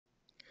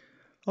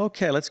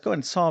Okay, let's go ahead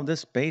and solve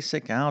this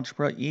basic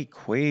algebra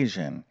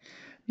equation.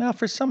 Now,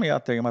 for some of you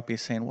out there, you might be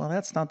saying, well,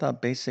 that's not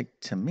that basic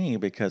to me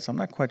because I'm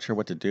not quite sure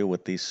what to do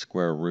with these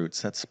square roots.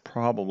 That's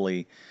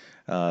probably,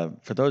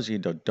 for those of you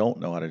that don't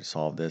know how to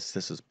solve this,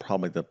 this is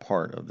probably the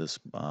part of this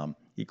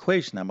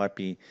equation that might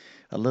be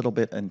a little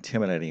bit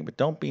intimidating, but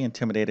don't be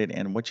intimidated.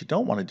 And what you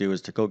don't want to do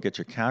is to go get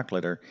your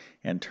calculator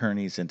and turn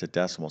these into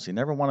decimals. You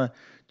never want to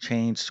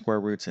change square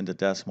roots into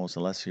decimals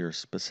unless you're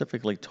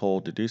specifically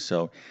told to do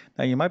so.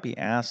 Now, you might be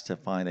asked to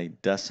find a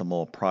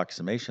decimal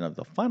approximation of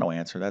the final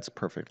answer. That's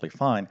perfectly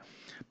fine.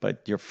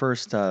 But your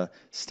first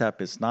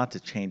step is not to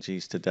change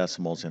these to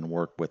decimals and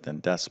work within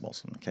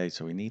decimals. Okay,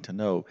 so we need to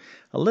know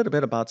a little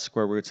bit about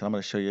square roots, and I'm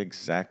going to show you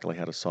exactly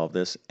how to solve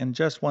this in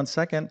just 1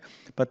 second.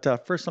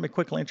 But first, let me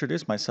quickly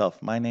introduce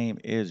myself. My name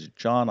is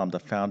John. I'm the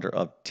founder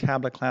of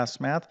TabletClass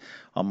Math.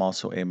 I'm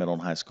also a middle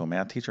and high school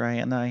math teacher,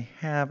 and I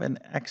have an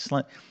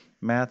excellent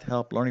math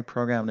help learning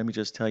program. Let me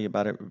just tell you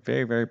about it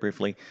very, very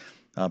briefly.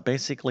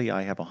 Basically,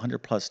 I have 100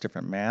 plus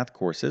different math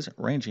courses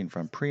ranging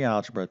from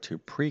pre-algebra to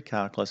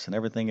pre-calculus and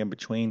everything in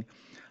between.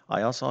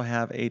 I also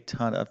have a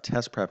ton of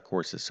test prep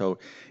courses. So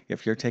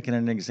if you're taking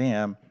an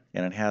exam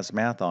and it has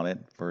math on it,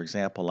 for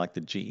example, like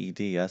the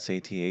GED,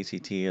 SAT,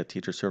 ACT, a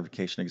teacher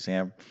certification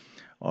exam,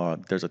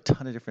 there's a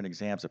ton of different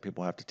exams that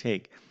people have to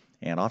take.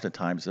 And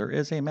oftentimes there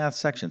is a math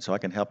section, so I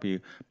can help you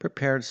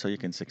prepare so you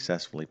can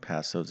successfully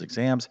pass those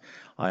exams.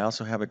 I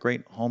also have a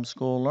great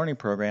homeschool learning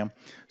program.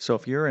 So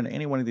if you're in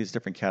any one of these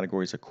different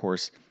categories, of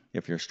course,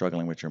 if you're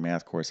struggling with your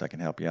math course, I can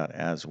help you out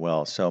as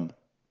well. So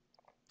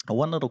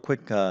one little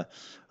quick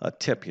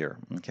tip here,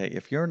 okay?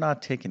 If you're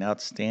not taking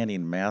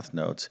outstanding math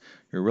notes,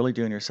 you're really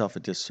doing yourself a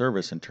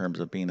disservice in terms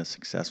of being a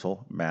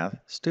successful math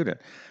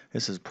student.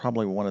 This is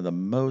probably one of the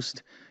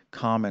most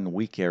common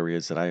weak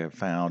areas that I have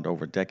found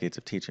over decades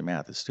of teaching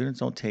math. The students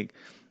don't take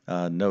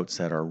notes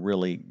that are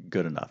really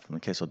good enough.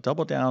 Okay, so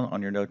double down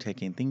on your note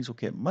taking. Things will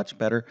get much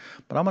better,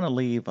 but I'm going to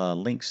leave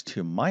links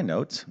to my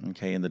notes,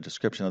 okay, in the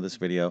description of this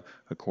video.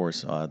 Of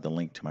course, the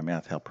link to my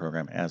math help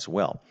program as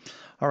well.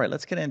 All right,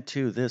 let's get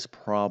into this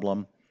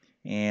problem.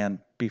 And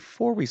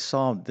before we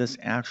solve this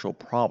actual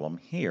problem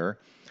here,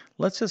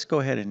 let's just go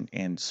ahead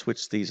and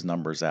switch these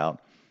numbers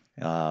out.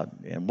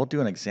 And we'll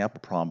do an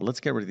example problem, but let's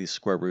get rid of these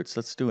square roots.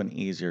 Let's do an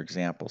easier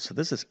example. So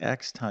this is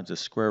x times the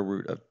square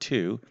root of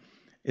 2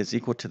 is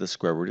equal to the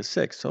square root of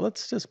 6. So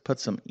let's just put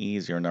some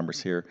easier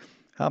numbers here.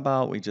 How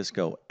about we just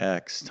go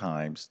x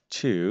times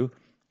 2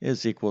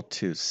 is equal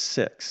to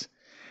 6.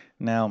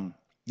 Now,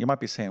 you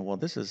might be saying, well,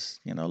 this is,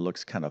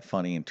 looks kind of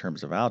funny in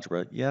terms of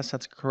algebra. Yes,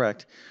 that's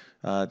correct.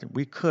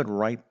 We could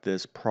write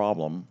this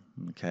problem,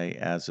 okay,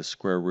 as the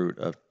square root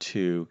of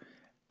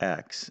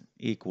 2x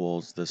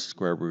equals the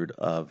square root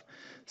of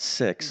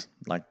 6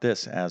 like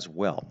this as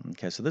well.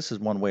 Okay, so this is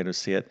one way to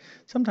see it.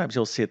 Sometimes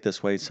you'll see it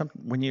this way.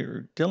 When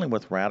you're dealing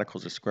with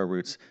radicals or square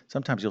roots,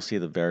 sometimes you'll see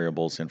the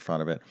variables in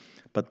front of it.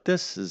 But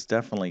this is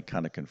definitely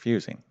kind of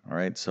confusing, all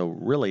right? So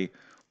really,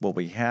 what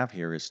we have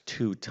here is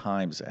 2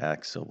 times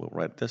x, so we'll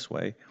write it this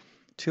way.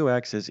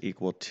 2x is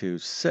equal to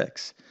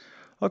 6.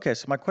 Okay,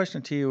 so my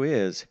question to you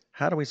is,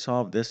 how do we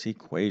solve this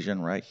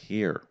equation right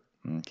here?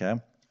 Okay,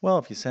 well,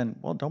 if you said,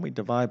 well, don't we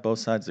divide both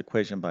sides of the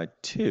equation by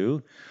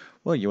 2?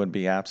 Well, you would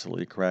be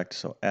absolutely correct.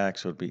 So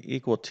x would be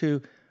equal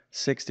to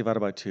 6 divided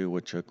by 2,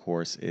 which of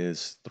course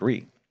is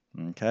 3.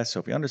 Okay, so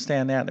if you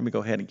understand that, let me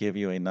go ahead and give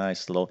you a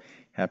nice little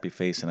happy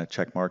face and a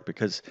check mark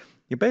because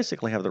you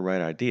basically have the right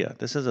idea.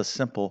 This is a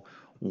simple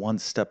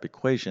one-step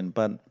equation,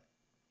 but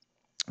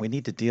we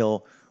need to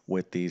deal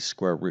with these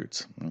square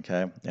roots,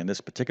 okay? In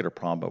this particular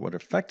problem, but what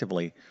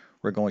effectively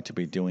we're going to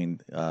be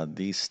doing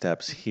these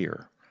steps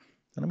here.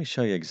 And let me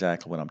show you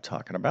exactly what I'm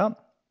talking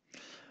about.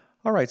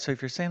 All right, so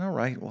if you're saying, all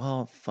right,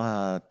 well,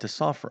 to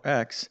solve for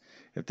x,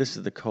 if this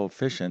is the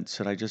coefficient,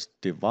 should I just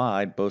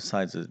divide both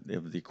sides of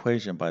the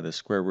equation by the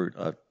square root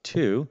of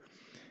 2?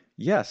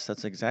 Yes,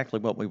 that's exactly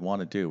what we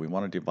want to do. We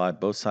want to divide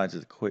both sides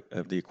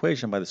of the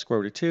equation by the square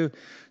root of 2.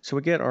 So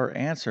we get our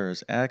answer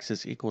as x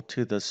is equal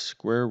to the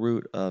square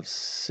root of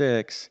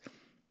 6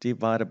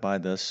 divided by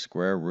the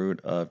square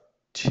root of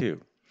 2.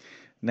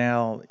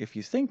 Now, if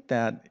you think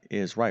that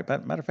is right,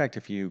 but matter of fact,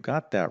 if you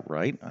got that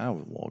right, I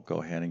will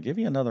go ahead and give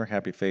you another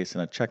happy face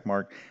and a check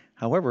mark.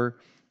 However,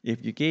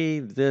 if you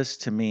gave this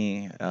to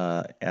me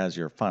as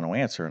your final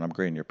answer and I'm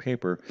grading your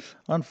paper,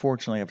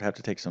 unfortunately, I'd have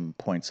to take some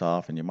points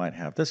off and you might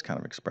have this kind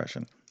of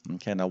expression.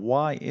 Okay, now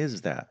why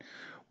is that?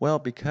 Well,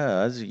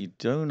 because you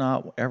do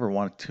not ever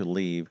want to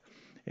leave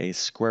a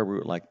square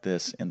root like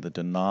this in the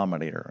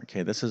denominator.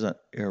 Okay, this is an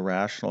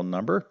irrational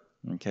number.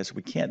 Okay, so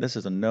we can't, this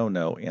is a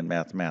no-no in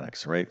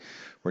mathematics, right?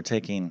 We're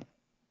taking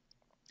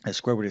a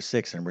square root of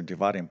 6 and we're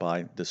dividing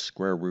by the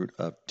square root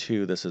of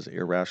 2. This is an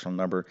irrational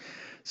number.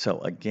 So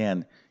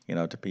again,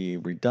 to be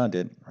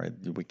redundant, right,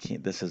 we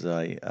can't, this is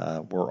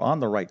we're on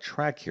the right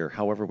track here.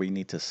 However, we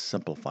need to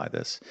simplify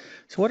this.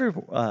 So what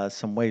are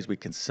some ways we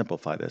can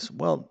simplify this?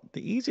 Well,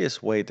 the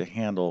easiest way to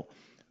handle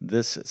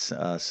this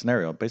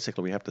scenario,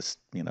 basically we have to,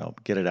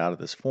 get it out of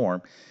this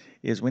form,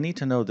 is we need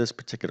to know this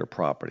particular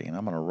property. And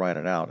I'm going to write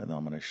it out and then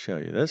I'm going to show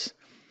you this.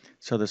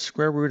 So the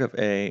square root of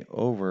a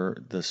over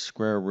the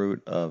square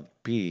root of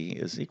b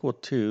is equal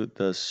to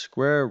the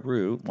square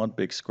root, one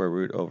big square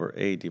root over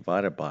a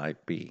divided by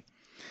b.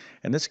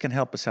 And this can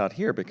help us out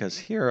here because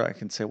here I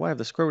can say, well, I have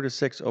the square root of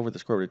 6 over the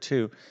square root of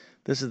 2.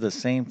 This is the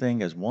same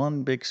thing as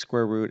one big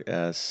square root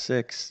as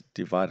 6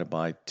 divided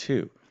by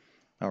 2.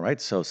 All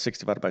right, so 6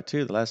 divided by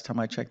 2, the last time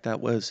I checked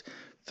that was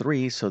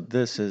 3, so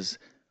this is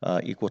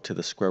equal to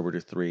the square root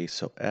of 3.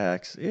 So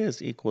x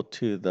is equal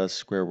to the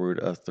square root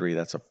of 3.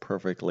 That's a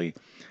perfectly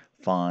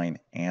fine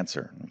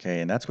answer,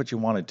 okay? And that's what you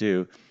want to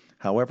do.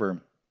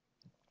 However,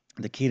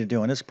 the key to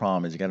doing this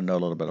problem is you got to know a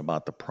little bit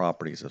about the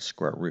properties of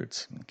square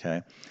roots,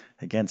 okay?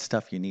 Again,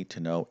 stuff you need to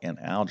know in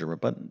algebra,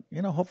 but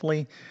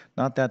hopefully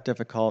not that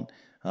difficult.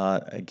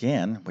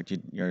 Again, what you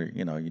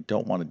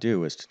don't want to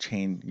do is to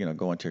change,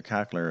 go into your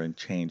calculator and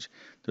change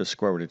the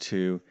square root of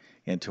 2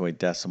 into a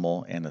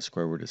decimal and the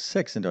square root of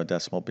 6 into a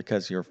decimal,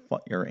 because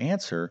your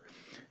answer,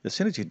 as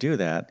soon as you do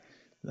that,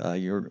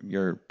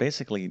 you're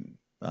basically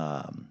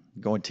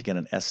going to get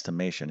an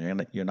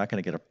estimation. You're not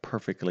going to get a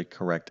perfectly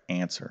correct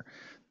answer.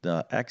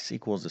 The x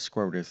equals the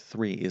square root of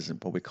 3 is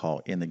what we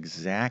call an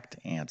exact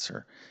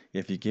answer.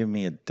 If you give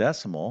me a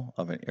decimal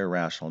of an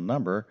irrational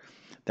number,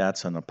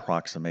 that's an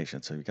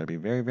approximation. So you've got to be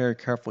very, very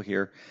careful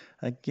here.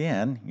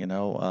 Again,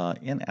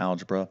 in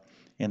algebra,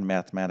 in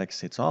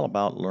mathematics, it's all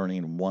about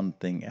learning one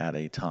thing at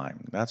a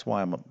time. That's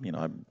why I'm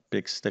a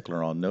big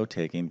stickler on note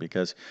taking,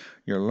 because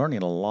you're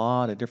learning a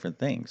lot of different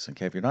things.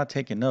 Okay, if you're not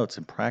taking notes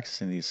and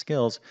practicing these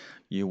skills,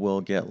 you will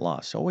get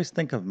lost. So always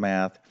think of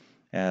math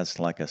as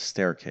like a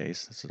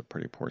staircase. This is a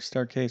pretty poor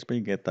staircase, but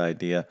you get the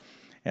idea,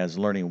 as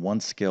learning one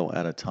skill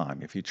at a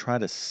time. If you try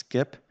to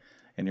skip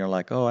and you're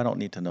like, oh, I don't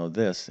need to know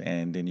this,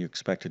 and then you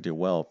expect to do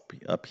well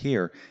up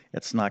here,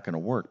 it's not going to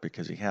work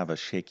because you have a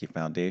shaky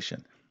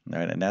foundation.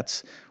 Right? And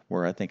that's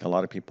where I think a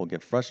lot of people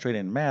get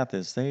frustrated in math,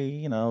 is they,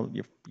 you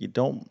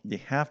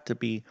have to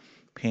be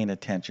paying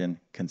attention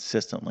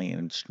consistently,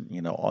 and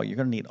you're going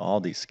to need all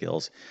these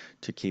skills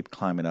to keep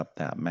climbing up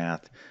that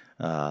math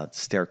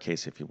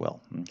staircase, if you will.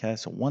 Okay,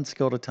 so one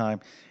skill at a time,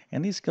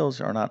 and these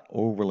skills are not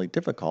overly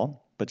difficult,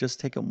 but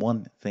just take it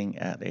one thing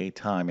at a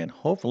time. And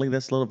hopefully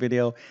this little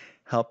video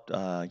helped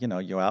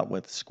you out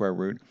with square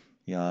root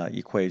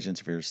equations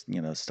if you're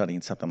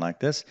studying something like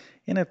this.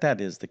 And if that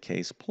is the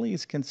case,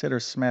 please consider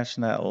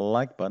smashing that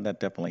like button. That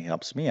definitely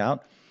helps me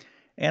out.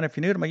 And if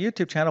you're new to my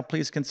YouTube channel,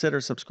 please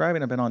consider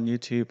subscribing. I've been on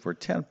YouTube for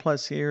 10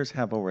 plus years,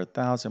 have over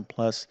 1,000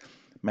 plus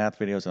math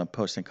videos, and I'm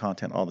posting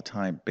content all the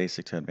time,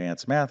 basic to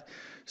advanced math.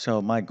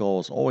 So my goal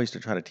is always to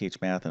try to teach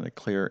math in a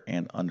clear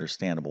and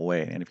understandable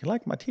way. And if you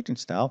like my teaching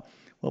style,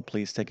 well,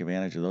 please take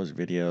advantage of those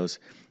videos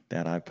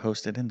that I've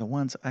posted and the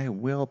ones I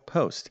will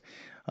post.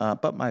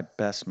 But my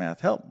best math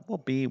help will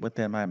be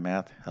within my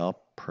math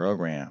help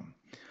program.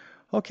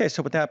 Okay,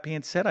 so with that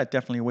being said, I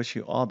definitely wish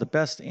you all the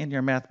best in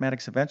your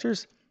mathematics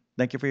adventures.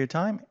 Thank you for your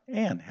time,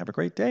 and have a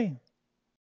great day.